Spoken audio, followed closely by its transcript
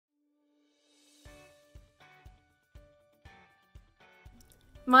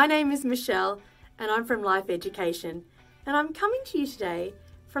My name is Michelle and I'm from Life Education, and I'm coming to you today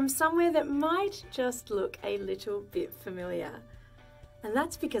from somewhere that might just look a little bit familiar. And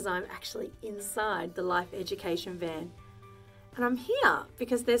that's because I'm actually inside the Life Education van. And I'm here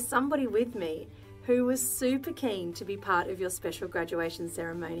because there's somebody with me who was super keen to be part of your special graduation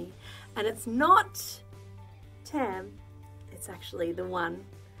ceremony. And it's not Tam, it's actually the one,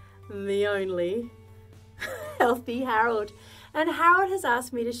 the only, Healthy Harold. And Harold has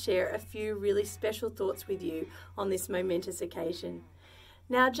asked me to share a few really special thoughts with you on this momentous occasion.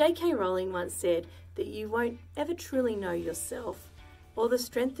 Now, J.K. Rowling once said that you won't ever truly know yourself or the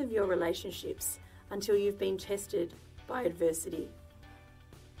strength of your relationships until you've been tested by adversity.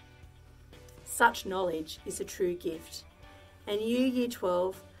 Such knowledge is a true gift. And you, Year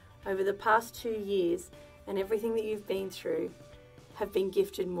 12, over the past 2 years and everything that you've been through, have been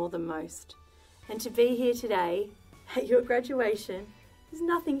gifted more than most. And to be here today at your graduation is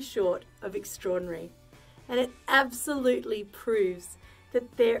nothing short of extraordinary. And it absolutely proves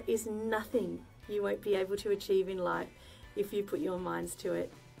that there is nothing you won't be able to achieve in life if you put your minds to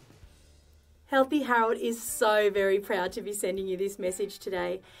it. Healthy Harold is so very proud to be sending you this message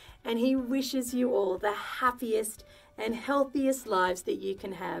today, and he wishes you all the happiest and healthiest lives that you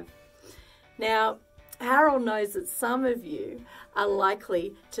can have. Now, Harold knows that some of you are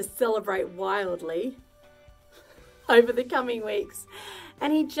likely to celebrate wildly over the coming weeks,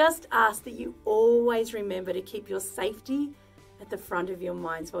 and he just asks that you always remember to keep your safety at the front of your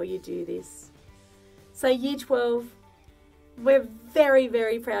minds while you do this. So Year 12, we're very,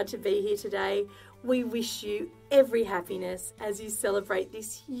 very proud to be here today. We wish you every happiness as you celebrate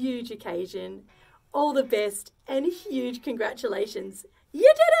this huge occasion. All the best and huge congratulations.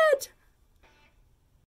 You did it!